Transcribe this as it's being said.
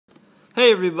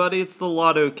Hey everybody, it's the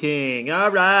Lotto King.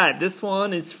 Alright, this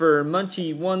one is for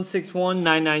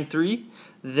munchie161993.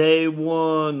 They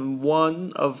won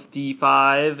one of the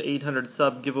 5 800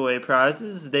 sub giveaway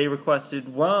prizes. They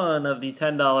requested one of the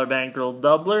 $10 bankroll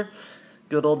doubler.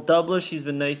 Good old doubler, she's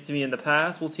been nice to me in the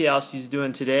past. We'll see how she's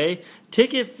doing today.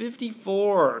 Ticket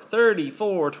 54,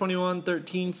 34, 21,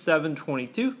 13, 7,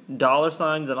 22. Dollar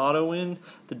signs an auto win.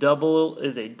 The double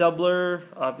is a doubler,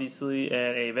 obviously,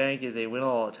 and a bank is a win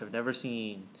all, which I've never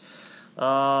seen.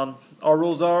 Our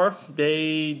rules are,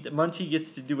 Munchie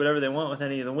gets to do whatever they want with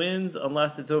any of the wins,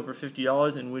 unless it's over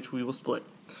 $50, in which we will split.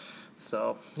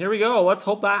 So, here we go. Let's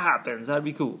hope that happens. That'd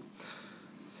be cool.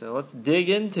 So, let's dig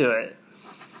into it.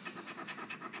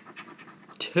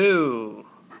 2,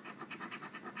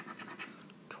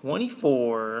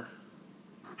 24,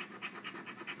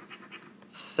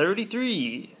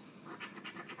 33,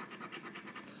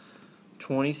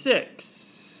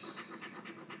 26,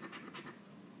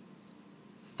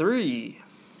 3,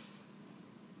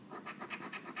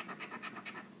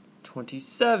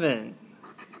 27,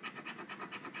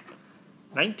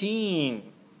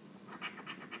 19,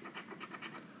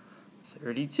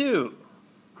 32,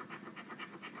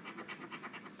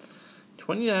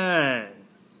 29,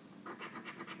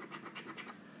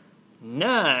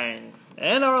 9,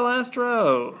 and our last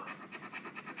row,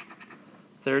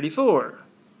 34,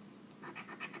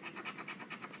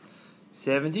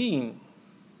 17,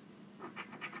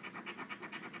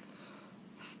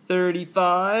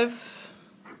 35,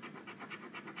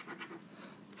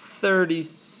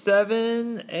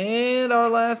 37, and our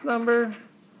last number,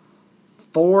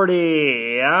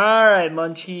 40. Alright,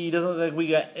 Munchie. Doesn't look like we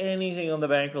got anything on the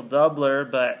bankroll doubler,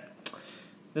 but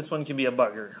this one can be a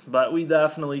bugger. But we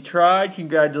definitely tried.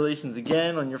 Congratulations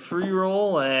again on your free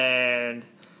roll, and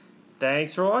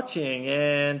thanks for watching.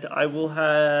 And I will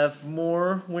have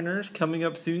more winners coming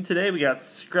up soon today. We got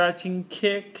Scratching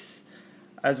Kicks,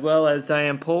 as well as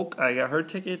Diane Polk. I got her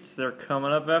tickets. They're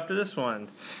coming up after this one.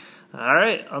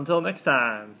 Alright, until next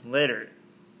time. Later.